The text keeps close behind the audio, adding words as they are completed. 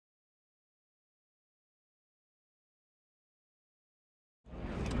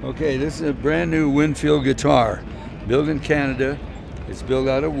Okay, this is a brand new Winfield guitar, built in Canada. It's built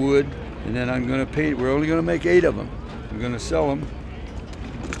out of wood, and then I'm going to paint. We're only going to make 8 of them. We're going to sell them.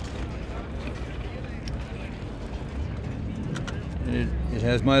 And it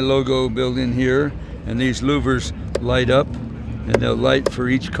has my logo built in here, and these louvers light up, and they'll light for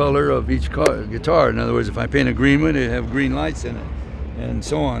each color of each guitar. In other words, if I paint a green one, it have green lights in it, and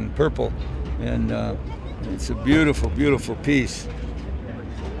so on, purple. And it's a beautiful, beautiful piece.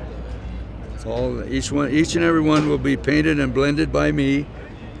 It's all, each and every one will be painted and blended by me,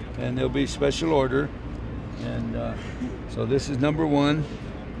 and there'll be special order. And so this is number 1,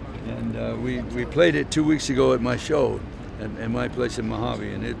 and we played it 2 weeks ago at my show, at my place in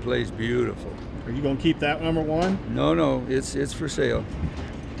Mojave, and it plays beautiful. Are you going to keep that number 1? No, it's for sale.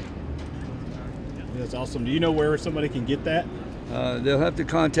 That's awesome. Do you know where somebody can get that? They'll have to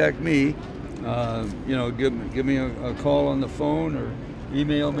contact me. You know, give me a call on the phone or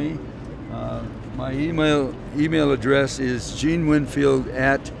email me. My email address is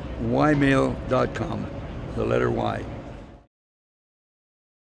genewinfield@ymail.com, the letter Y.